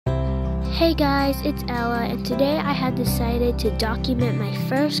Hey guys, it's Ella, and today I had decided to document my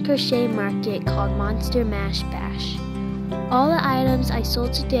first crochet market called Monster Mash Bash. All the items I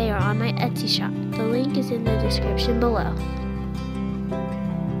sold today are on my Etsy shop. The link is in the description below.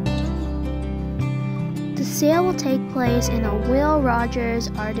 The sale will take place in the Will Rogers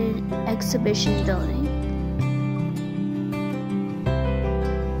Art and Exhibition building.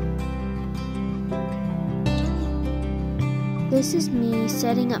 This is me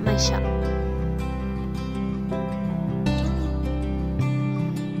setting up my shop.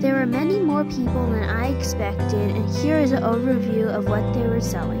 There were many more people than I expected, and here is an overview of what they were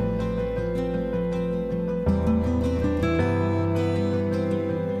selling.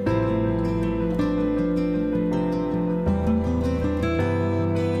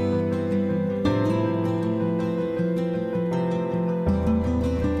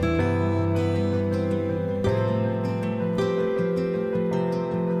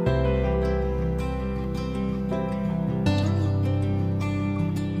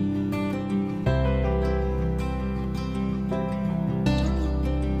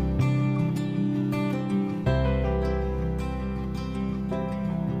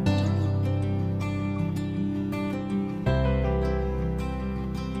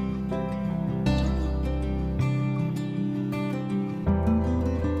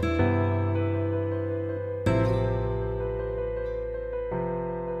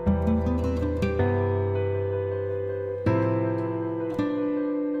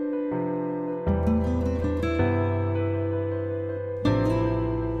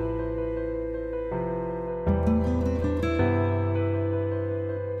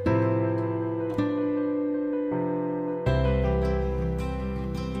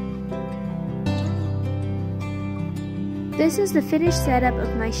 This is the finished setup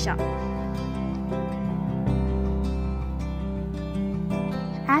of my shop.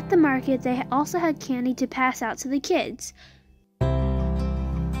 At the market, they also had candy to pass out to the kids.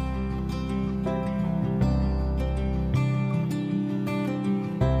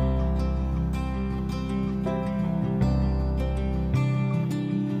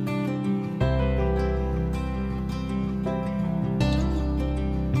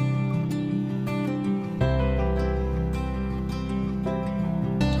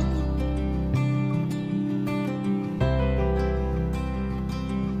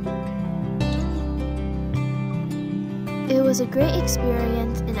 It was a great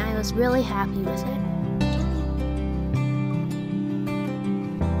experience, and I was really happy with it.